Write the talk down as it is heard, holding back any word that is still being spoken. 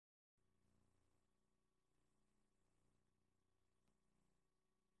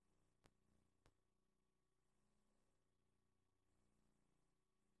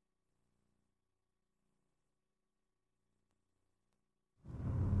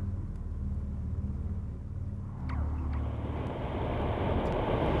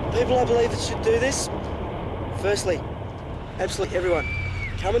people I believe that should do this, firstly, absolutely everyone,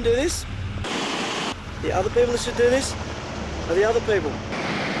 come and do this. The other people that should do this are the other people.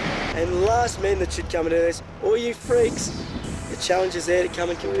 And last men that should come and do this, all you freaks, the challenge is there to come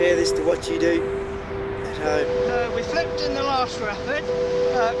and compare this to what you do at home. We flipped in the last rapid,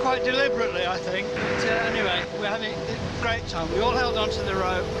 quite deliberately I think, but anyway, we're having a great time. We all held onto the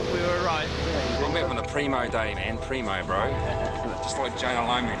rope, we were right. I'm back on the primo day, man, primo, bro. Just like Jonah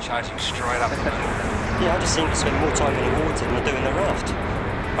Lomu charging straight up the middle. Yeah, I just seem to spend more time in the water than I do in the raft.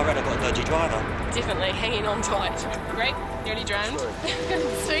 I reckon I've got a dodgy driver. Definitely hanging on tight. Greg, nearly drowned.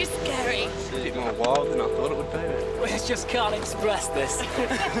 So scary. It's a bit more wild than I thought it would be. We just can't express this.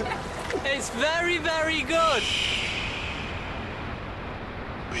 It's very, very good.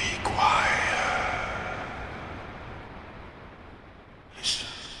 Be quiet. Listen.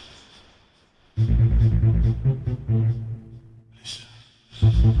 Listen. Listen.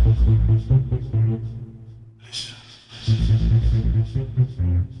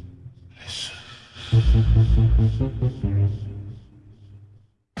 Listen.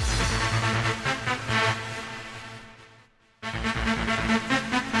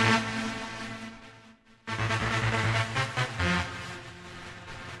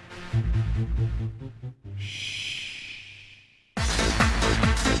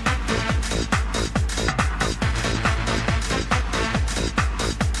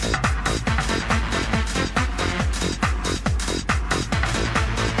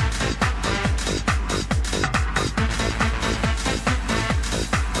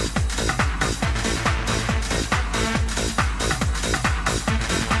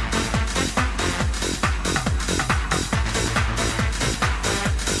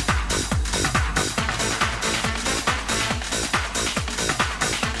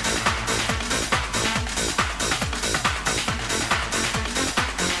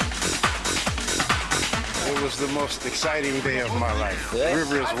 It was the most exciting day of my life. Yeah. The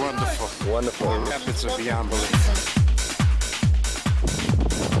river is wonderful. Wonderful. The rapids are beyond belief.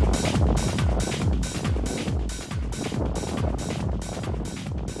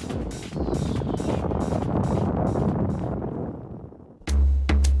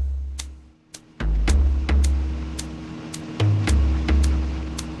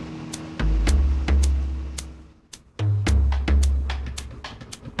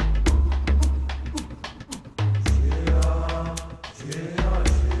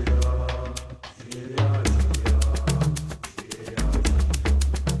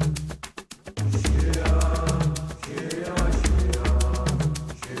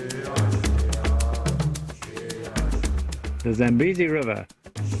 The Zambesi River,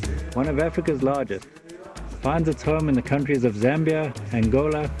 one of Africa's largest, finds its home in the countries of Zambia,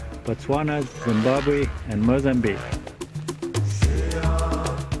 Angola, Botswana, Zimbabwe and Mozambique.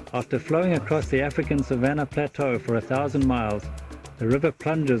 After flowing across the African savanna plateau for 1,000 miles, the river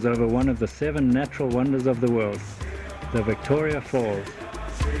plunges over one of the 7 natural wonders of the world, the Victoria Falls.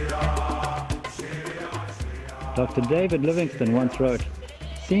 Dr. David Livingstone once wrote,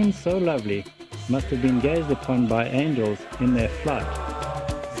 "Scenes so lovely must have been gazed upon by angels in their flight."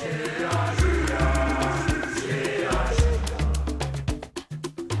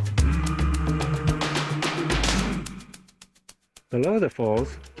 Below the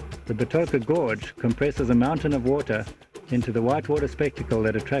falls, the Batoka Gorge compresses a mountain of water into the whitewater spectacle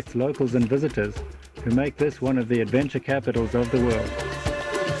that attracts locals and visitors who make this one of the adventure capitals of the world.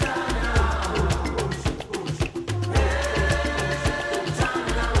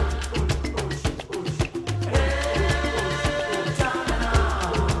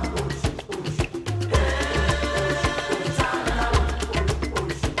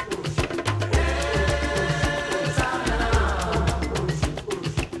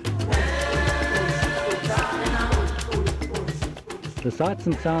 The sights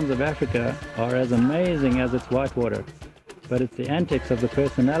and sounds of Africa are as amazing as its whitewater, but it's the antics of the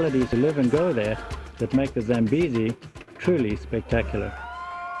personalities who live and go there that make the Zambesi truly spectacular.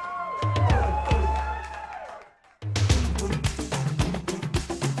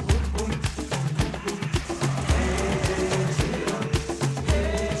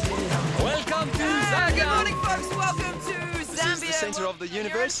 Welcome to Zambia. Good morning, folks. Welcome to Zambia. This is the center of the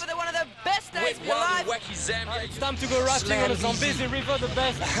universe. For one of the best days of your life. Wacky Zambia. It's time to go rafting on the Zambesi River, the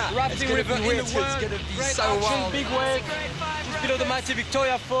best rafting river in the world. It's gonna be Great so action, wild. big waves. Just below the mighty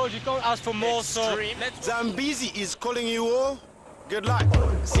Victoria Falls. You can't ask for more. So Zambesi is calling you all. Good luck.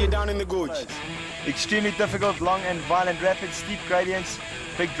 See you down in the gorge. Extremely difficult, long and violent rapids, steep gradients,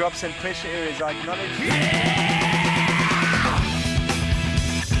 big drops and pressure areas. I acknowledge.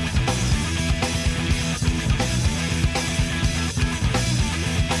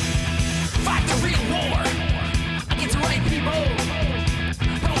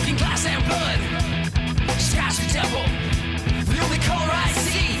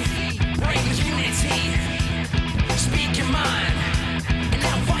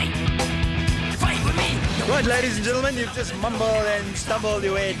 Alright, ladies and gentlemen, you've just mumbled and stumbled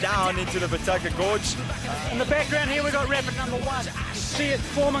your way down into the Pawtucka Gorge. In the background here we've got rapid number 1. You see it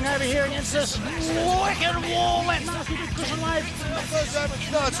forming over here against this wicked wall, that nasty big cushion wave. First rapid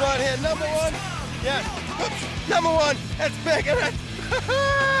starts right here. Number 1. Yeah. Number 1. That's big, isn't it?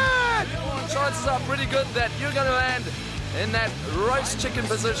 Chances are pretty good that you're going to land in that roast chicken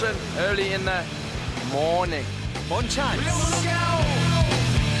position early in the morning. Bon chance.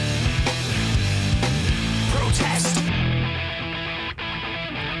 Protest.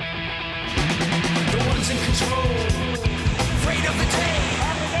 The ones in control, afraid of the day.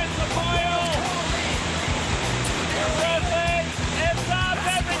 Up against the fire. Everything is up.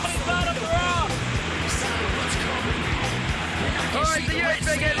 Everything's out of the round. All right, the Utes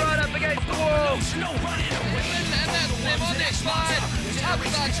they get right up against the wall. And that's them on their slide.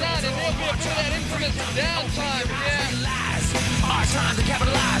 Upside down, and there'll be a bit of that infamous downtime. Yeah. Our time to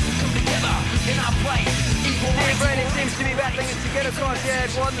capitalize and come together in our place. Steve Brady seems to be battling it to get across the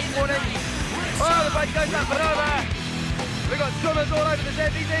edge one this morning. Oh, the boat goes up and over. We've got swimmers all over the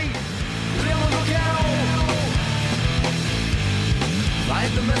Zambesi. Be on the lookout.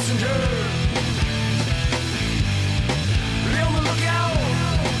 Find the messenger. Be on the lookout.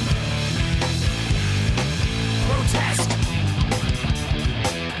 Protest.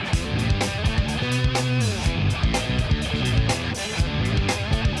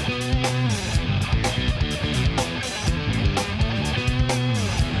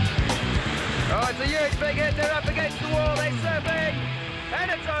 Alright, the Utes big hit, they're up against the wall, they're surfing,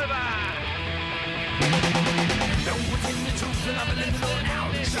 and it's over! No one's in the truth, and I'm a little now.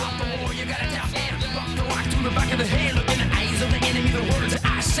 Stop the war, you gotta doubt and rock the rock to the back of the head. Look in the eyes of the enemy, the words that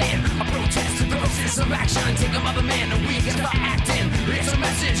I said. A protest, a process of action. Take a mother man, and we can start acting. It's a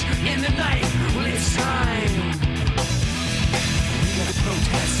message in the night. Well, it's time. We gotta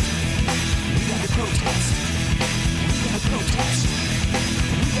protest. We gotta protest. We gotta protest.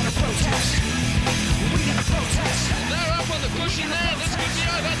 We gotta protest. We gotta protest. They're up on the cushion there. This could be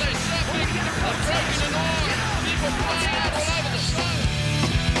over. They're surfing. They're broken and all. People flying out all over the show.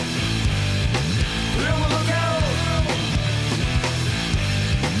 Be on the lookout.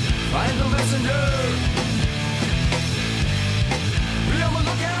 Find the messenger. Be on the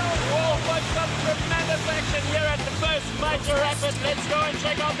lookout. Oh, but some tremendous action here at the first major rapid. Let's go and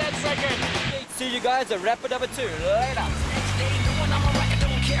check out that second. See you guys at rapid number 2 later.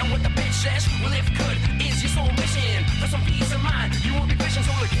 Care what the bitch says. Well, if good is your soul mission, for some peace of mind, you won't be patient.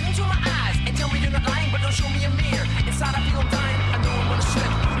 So look into my eyes and tell me you're not lying, but don't show me a mirror. Inside I feel I'm dying. I know I'm gonna slip.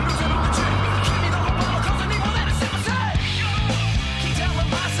 Losing all the trip. Give me the whole bottle, cause I need more than a sip of time. Keep telling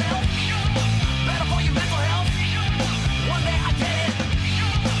myself, better for your mental health. One day I get it.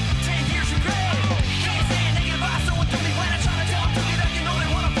 10 years regret. Can't stand negative vibes, so do me when I try to tell them to me that you know they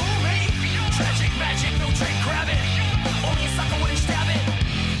wanna fool me. Tragic magic, no trick, grab it. Only a sucker wouldn't stab it.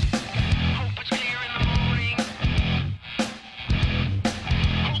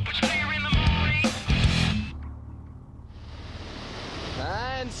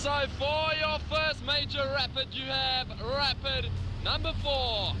 And so for your first major rapid, you have rapid number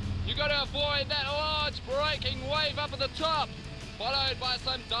 4. You got to avoid that large breaking wave up at the top, followed by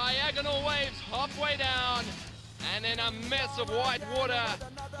some diagonal waves halfway down, and then a mess of white water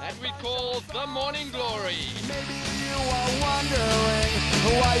that we call the Morning Glory. Maybe you are wondering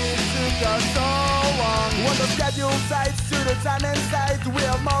why it took us so long. When the schedule sites to the time and site,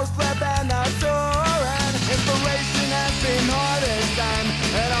 we're most rap and touring. Inspiration has been hard this time,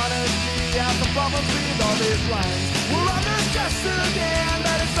 and honestly, I have some problems with all these lines. We're under stress again,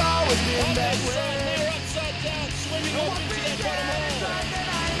 but it's always been that way. They're upside down, swimming off into that bottom hole.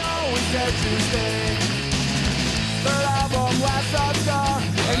 I know we said to stay. The album lasts up gone.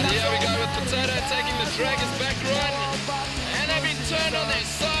 And here we go with Potato taking the dragons back run. And they've been turned on their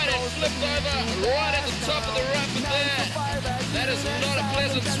side and flipped over right at the top of the rapid there. That is not a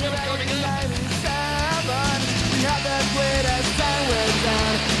pleasant swim coming up. We had that greatest time we're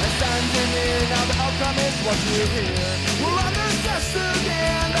done. And standing here, now the outcome is what you hear. We're under stress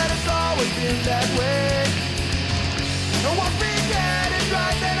again, but it's always been that way. And once we get it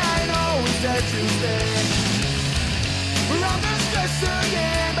right, then I know we said to stay. We're under stress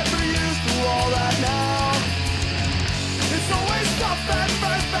again, but we're used to all that now. It's always tough at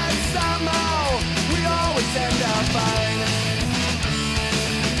first, but somehow we always end up fine.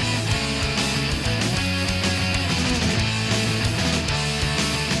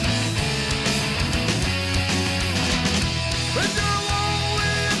 If you're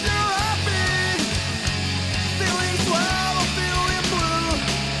lonely, if you're happy, feeling swell or feeling blue,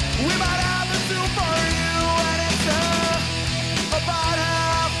 we might have a tune for you.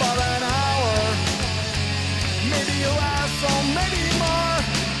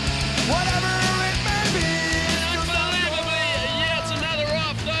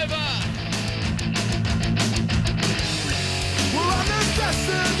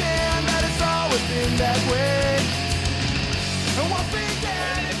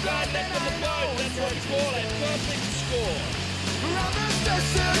 score. Around this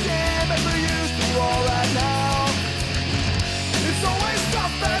test again, but we're used to all that now. It's always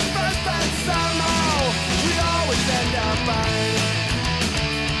tough at first, but somehow we always end up fine.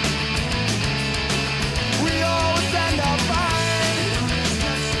 We always end up fine.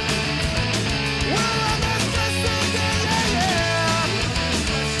 We're on this test again, yeah, yeah.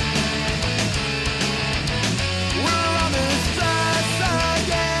 We're on this test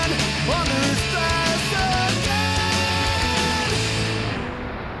again, on this test again.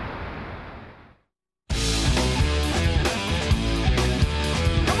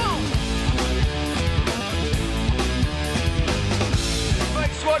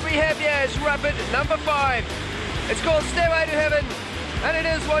 Folks, what we have here is Rapid number 5. It's called Stairway to Heaven, and it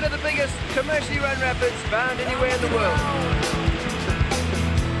is one of the biggest commercially run rapids found anywhere in the world.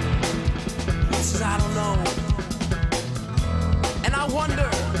 He says, I don't know. And I wonder.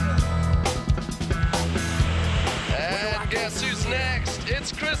 And guess who's next?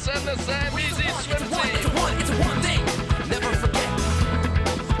 It's Chris and the Zambesi swim team. It's a one thing. Never forget.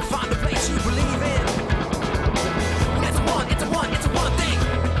 Find a place you believe in. It's a one thing.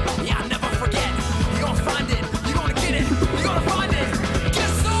 Yeah, never forget. You're gonna find it. You're gonna get it. You're gonna find it. Get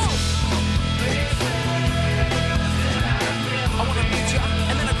some. I wanna meet ya,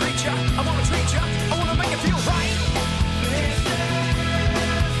 and then I greet ya. I wanna treat ya. I wanna make it feel right.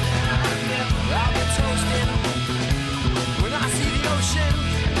 I'll be toasting when I see the ocean.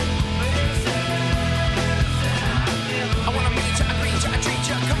 I wanna meet ya, I greet ya, I treat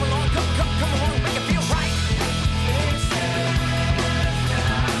ya. Come along, come along, make it feel right.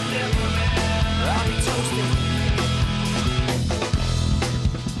 I'll be toasting.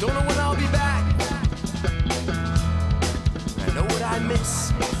 Don't know when I'll be back. I know what I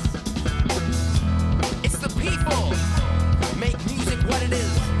miss. It's the people. Make music what it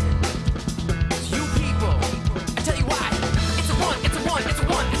is. You people. I tell you why. It's a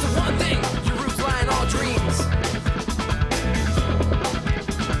one thing. Your roots lie in all dreams.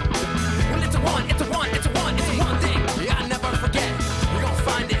 Well, it's a one thing. Yeah, I never forget. You're gonna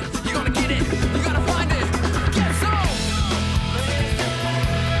find it. You're gonna get it. You're gonna find it. Get some.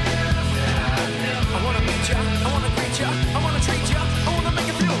 I wanna meet ya. I wanna greet ya. I wanna treat ya. I wanna make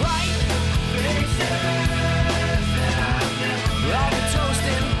it feel right. I'll be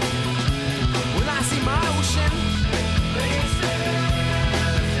toasting when I see my ocean.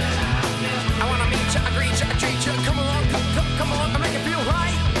 I wanna meet ya, I greet ya, I treat ya. Come along, come along, I make it feel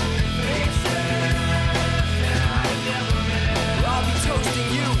right. I'll be toasting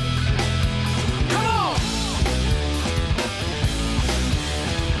you. Come on!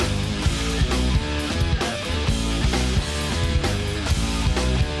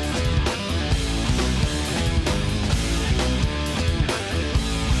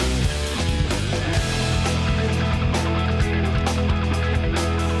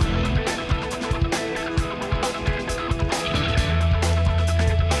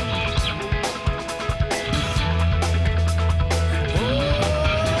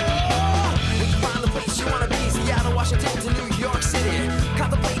 Washington to New York City.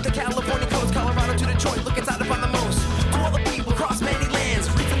 Contemplate the California coast, Colorado to Detroit. Look inside to find the most. To all the people across many lands,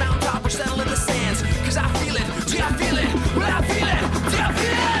 reach the mountaintop or settle in the sands. Cause I feel it, yeah, I feel it. Well, I feel it, yeah, I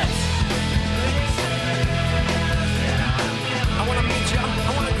feel it. I wanna meet ya,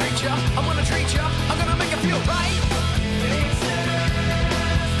 I wanna greet ya, I wanna treat ya. I'm gonna make it feel right.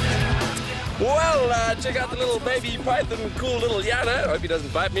 Well, check out the little baby python, cool little Yana. Hope he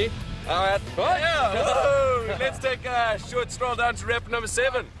doesn't bite me. Alright. Oh, yeah. Hello. Let's take a short stroll down to Rapid number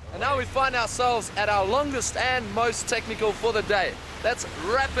 7. And now we find ourselves at our longest and most technical for the day. That's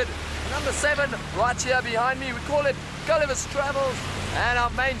Rapid number 7 right here behind me. We call it Gulliver's Travels, and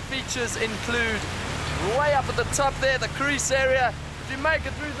our main features include way up at the top there, the crease area. If you make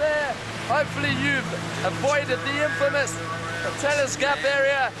it through there, hopefully you've avoided the infamous Talus Gap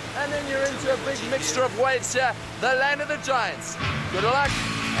area, and then you're into a big mixture of waves here, the land of the giants. Good luck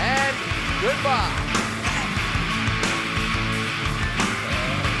and goodbye.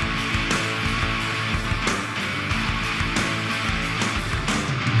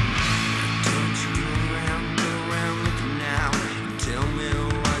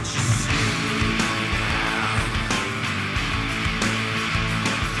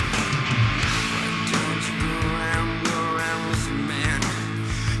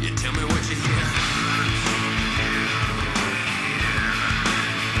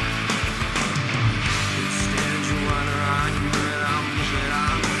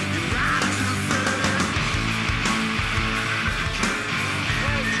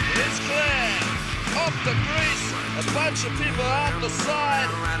 A bunch of people out the side.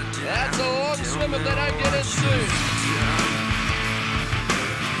 That's a long swim if they don't get in soon.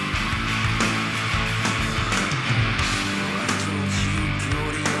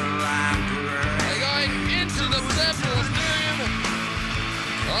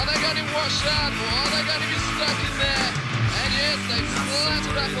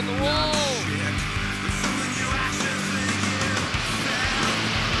 splattered up on the wall.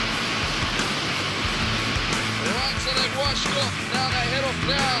 Right, so they've washed off. Now they head off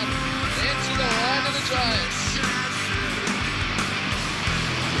down into the line of the Giants.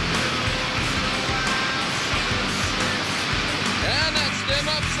 And that's them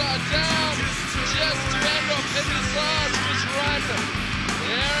upside down, just to end off in the sides, just right there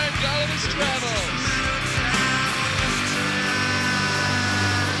in Gulliver's Travels.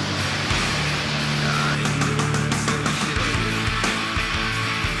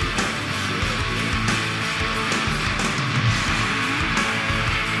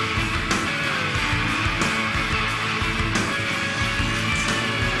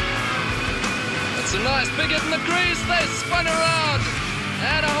 It's a nice big hit in the grease, they spun around,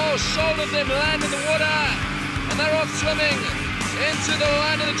 and a whole shoulder of them land in the water, and they're off swimming into the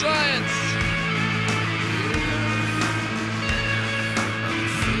line of the Giants.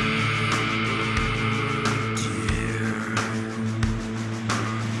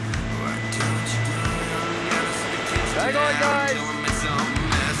 Hang on, guys.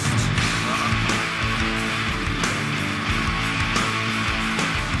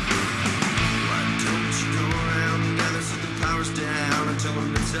 Down and tell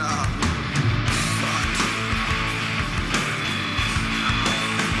them it's up.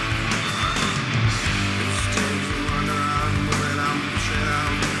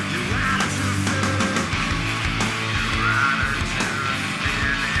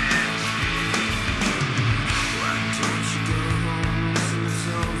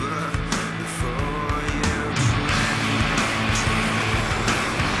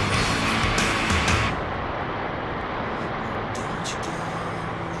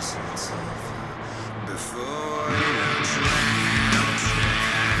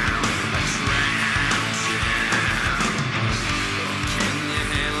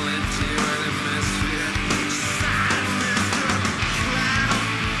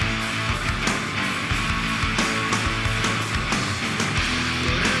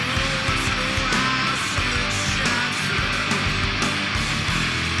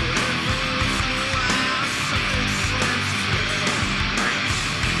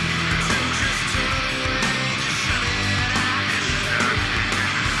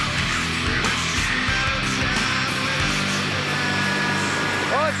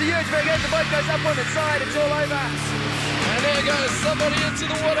 It's a huge big hit, the boat goes up on its side, it's all over. And there goes somebody into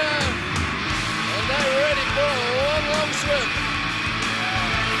the water. And they're ready for a long, long swim.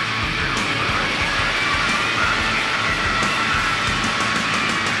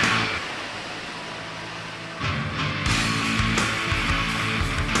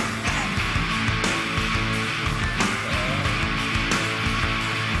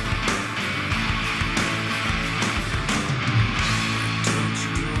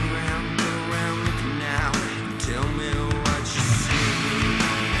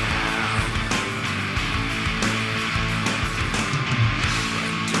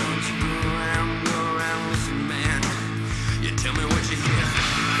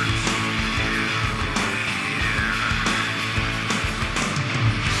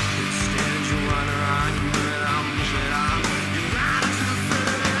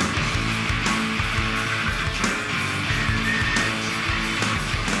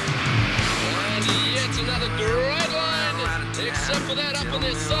 Except for that up on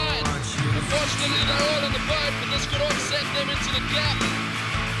their side. Unfortunately, they're all in the boat, but this could offset them into the gap.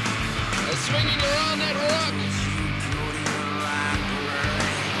 They're swinging around that rock.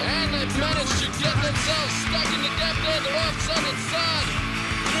 And they've managed to get themselves stuck in the gap there. The rock's on its side.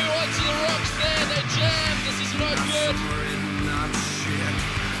 Through onto the rocks there. They jammed. This is no good.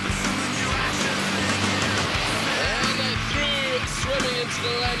 And they threw swimming into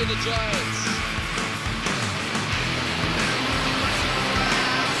the land of the Giants.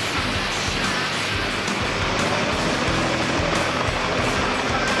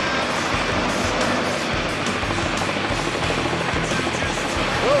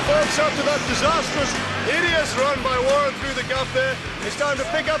 Well, folks, after that disastrous, hideous run by Warren through the gap there, it's time to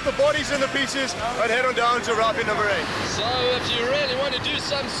pick up the bodies and the pieces and head on down to Rapid number 8. So if you really want to do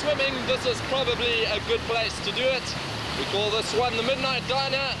some swimming, this is probably a good place to do it. We call this one the Midnight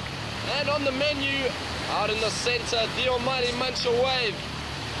Diner, and on the menu, out in the center, the almighty Muncher Wave,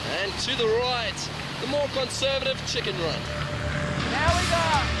 and to the right, the more conservative Chicken Run. There we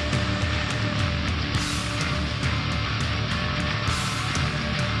go!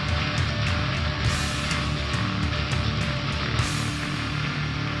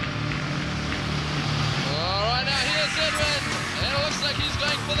 He's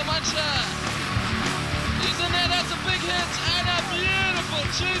going for the Muncher. He's in there, that's a big hit and a beauty.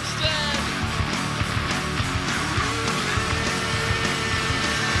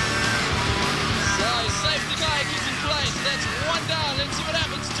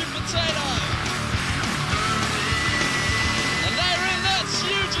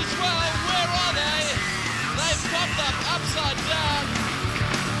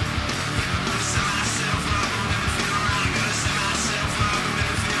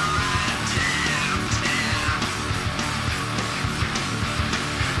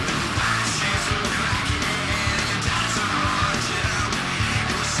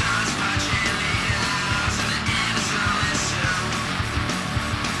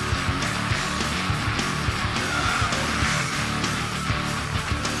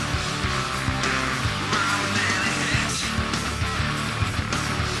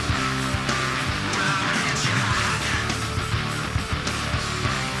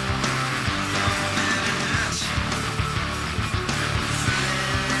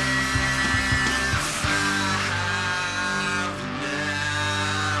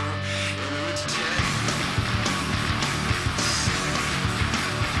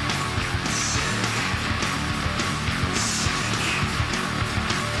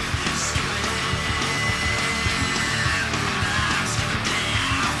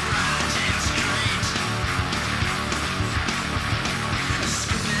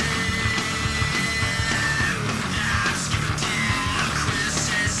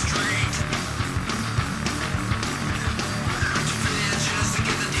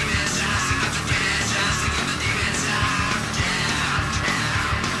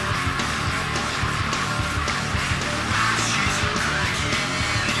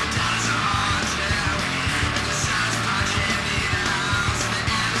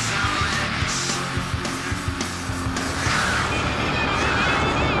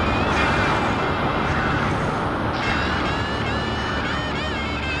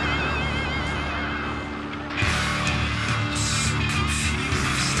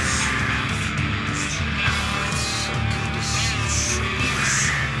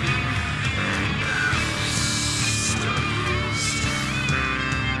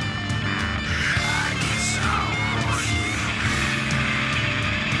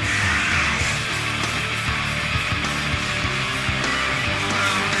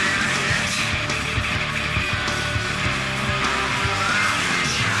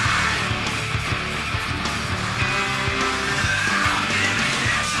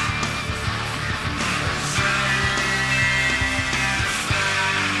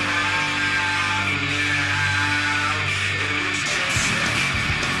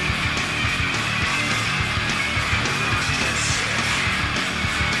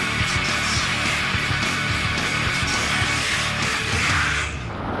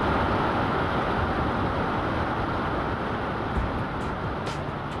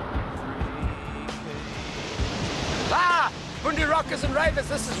 Howdy rockers and ravers,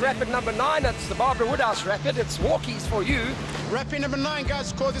 this is rapid number 9. It's the Barbara Woodhouse rapid. It's walkies for you. Rapid number 9,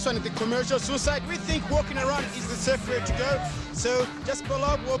 guys, call this one the commercial suicide. We think walking around is the safe way to go. So just pull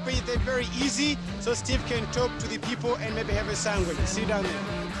up, we'll be there very easy so Steve can talk to the people and maybe have a sandwich. See you down there.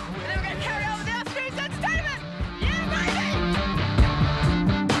 And then we're going to carry on with the off-screen entertainment. Yeah, baby!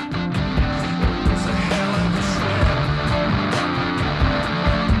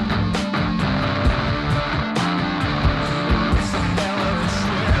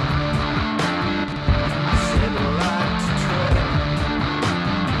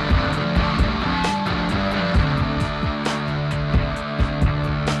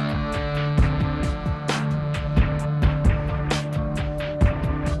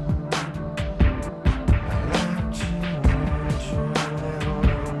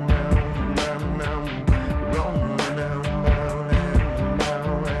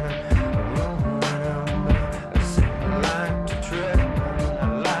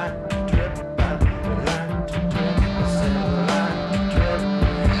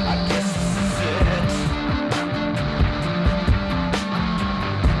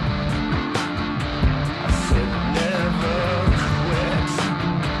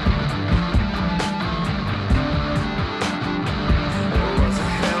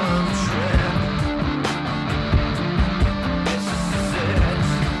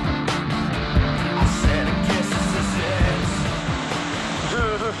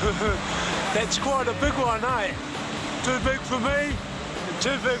 That's quite a big one, eh? Too big for me and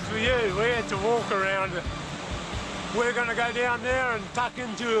too big for you. We had to walk around it. We're going to go down there and tuck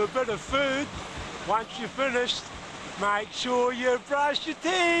into a bit of food. Once you're finished, make sure you brush your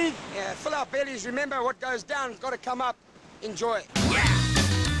teeth. Yeah, fill our bellies. Remember, what goes down has got to come up. Enjoy.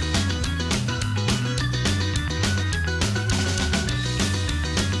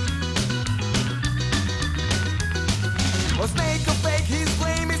 A snake, a fake, his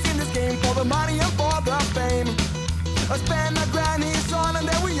claim is in this game for the money and for the fame. I spend a grand, he's on, and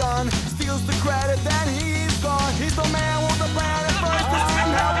then we on. Steals the credit, then he's gone. He's the man with the plan at first. This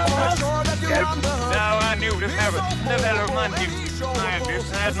didn't help, for sure that you're on the hook. Ja, nu det här det är romantiskt. Nej, det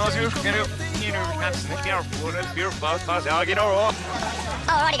är något som ska upp. You know, that's the careful, it's beautiful. I'll get all off.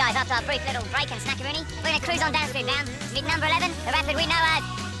 Alrighty guys, after a brief little break and snackaroonie, we're gonna cruise on downstream now. Meet number 11, the rapid we know as...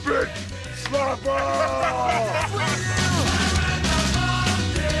 Big Slapper!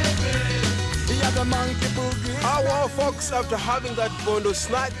 Well, folks, after having that bondo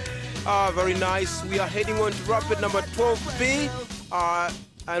snack, very nice. We are heading on to rapid number 12B. I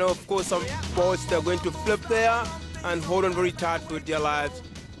know, of course, some boats, they're going to flip there and hold on very tight for their lives.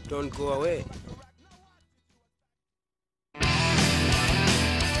 Don't go away.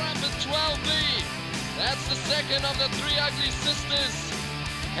 Rapid 12B. That's the second of the three ugly sisters.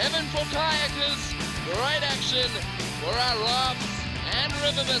 Heaven for kayakers, great action for our rafts and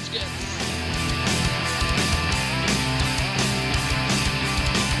river biscuits.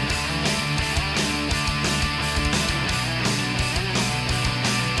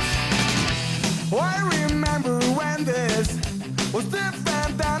 I remember when this was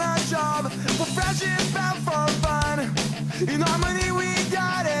different than a job, for friendship and for fun. In harmony we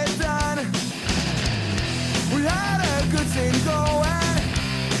got it done. We had a good thing going,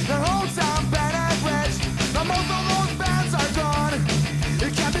 the whole town penetrates. Now most of those bands are gone.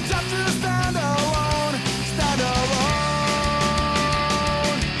 It can't be tough to stand alone, stand alone.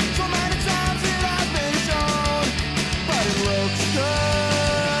 So many times it has been shown, but it looks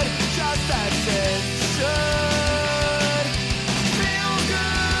good, just as it should. Feel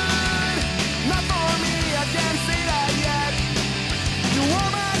good, not for me, I can't see that yet. You were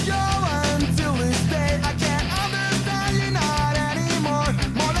my girl until this day. I can't understand you not anymore.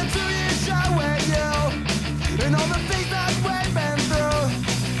 More than 2 years shy with you, and all the things that we've been through.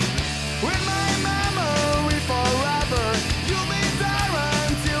 With my memory forever, you'll be there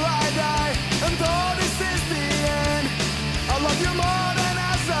until I die. And though this is the end, I love you more than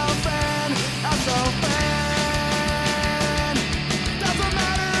as a fan, as a fan. Doesn't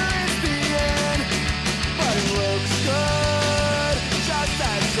matter, it's the end, but it looks good, just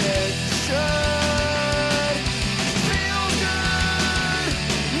as it should. Feel good,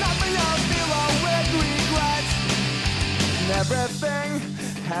 nothing else below with regrets. And everything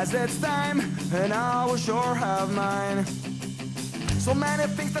has its time, and I will sure have mine. So many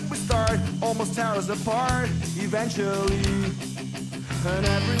things that we start almost tear us apart eventually. And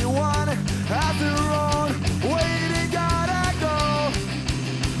everyone has their own way they gotta go.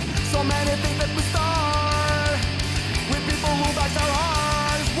 So many things that we start with people who back their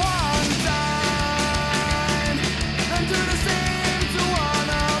hearts one time and do the same to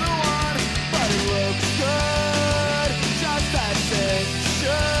another one. But it looks good, just as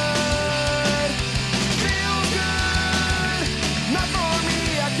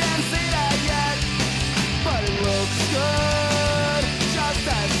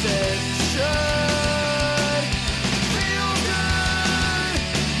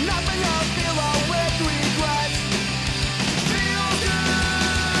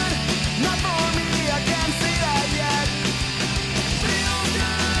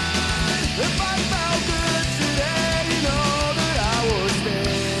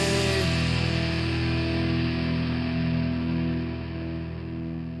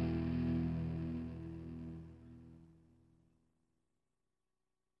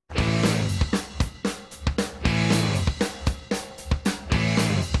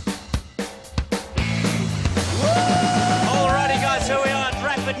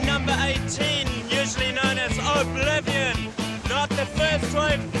first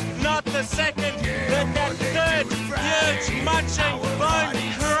wave, not the second, but that third huge munching, bone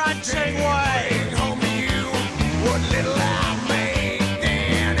crunching wave. Home to you, what little I made,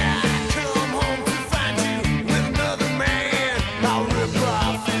 and I come home to find you with another man. I'll rip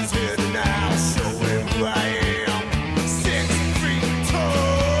off his head and I'll show him who I am. 6 feet tall,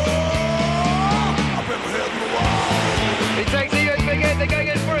 I've been held in the wall. He takes the big hit, they're going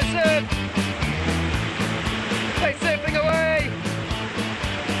in for a surf. They're surfing away.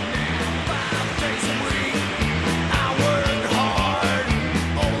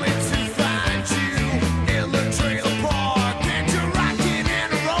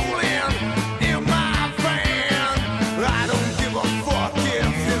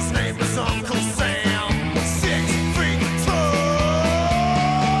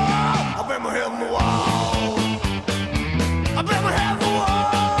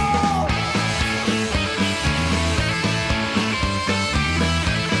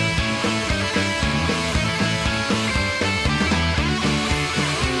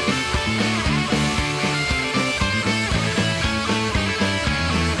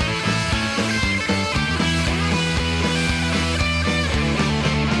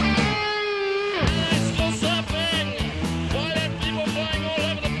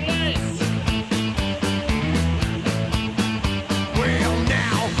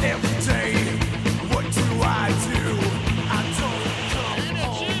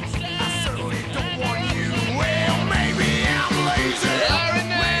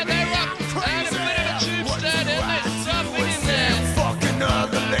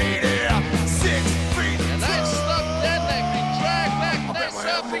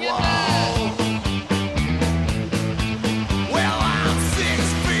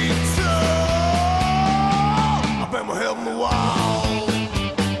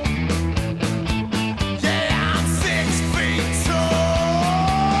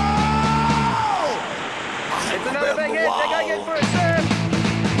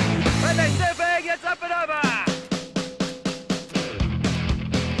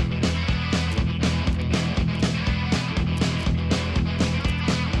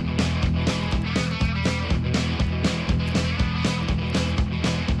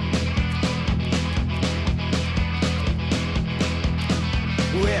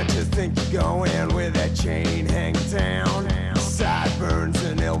 Where do you think you're going with that chain hanging down? Sideburns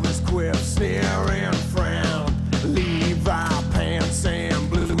and Elvis quips, sneer and frown. Levi pants and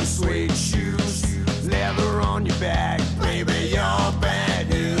blue suede shoes. Leather on your back, baby, you're bad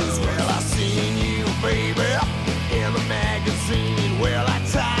news. Well, I seen you, baby, in the magazine. Well, I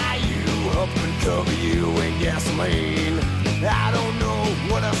tie you up and cover you in gasoline. I don't know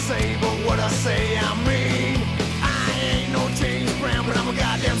what I say, but what I say I mean. I ain't no James Brown, but I'm a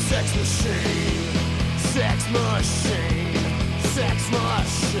goddamn sex machine. Sex machine. Sex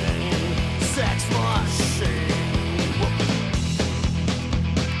machine. Sex machine.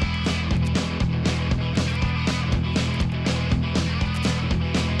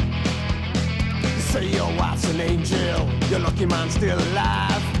 You say your wife's an angel, your lucky man's still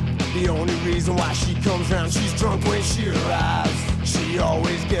alive. The only reason why she comes round, she's drunk when she arrives. She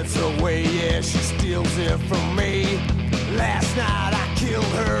always gets away, yeah, she steals it from me. Last night I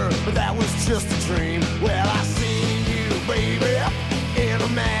killed her, but that was just a dream. Well, I seen you, baby, in a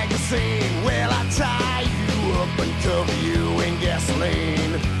magazine. Well, I tie you up and cover you in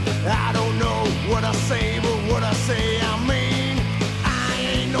gasoline. I don't know what I say, but what I say I mean. I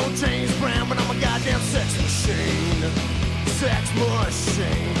ain't no James Brown, but I'm a goddamn sex machine. Sex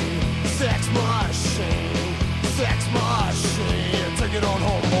machine. Sex machine. Sex machine. Take it on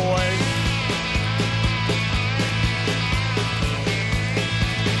home, boy.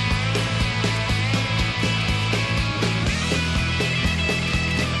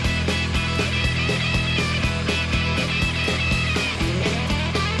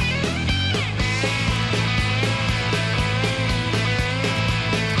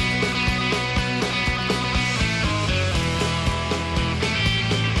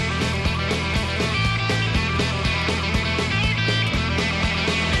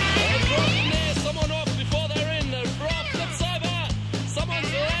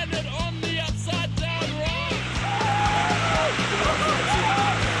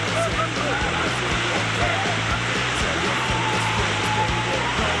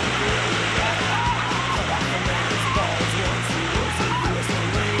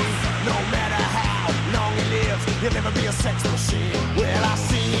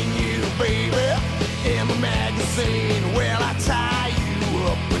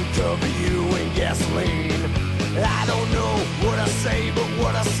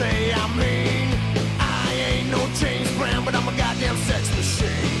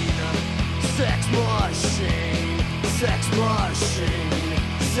 Sex machine, sex machine,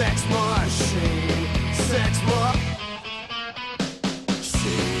 sex machine, sex machine.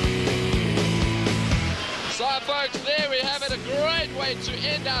 So folks, there we have it, a great way to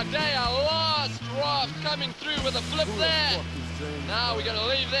end our day, our last raft coming through with a flip there. Now we're going to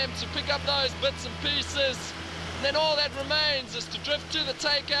leave them to pick up those bits and pieces, and then all that remains is to drift to the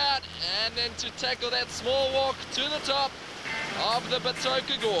takeout and then to tackle that small walk to the top of the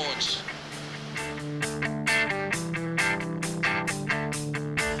Batoka Gorge.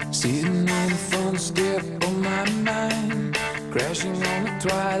 Sitting on the front step of my mind, crashing on the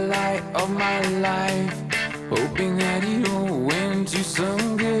twilight of my life, hoping that you'll win to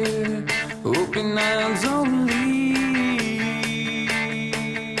some good, hoping I don't leave,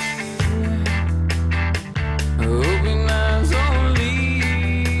 hoping I don't leave.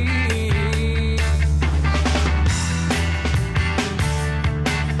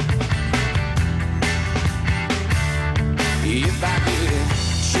 If I could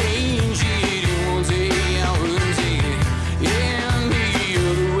change it in one day, I wouldn't take it any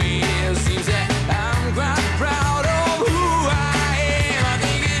other way. It seems that I'm quite proud of who I am. I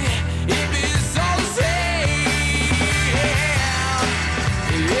think if it's all the same,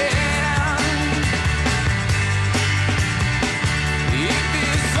 yeah. If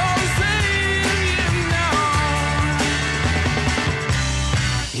it's all the same, you know.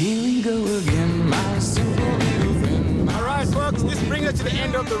 Here we go again, my simple little friend. Alright folks, this brings us to the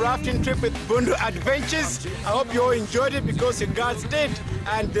end of the rafting trip with Bundu Adventures. I hope you all enjoyed it because you guys did,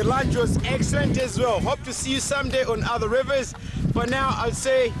 and the lunch was excellent as well. Hope to see you someday on other rivers. For now, I'll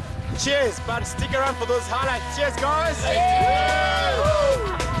say cheers, but stick around for those highlights. Cheers guys!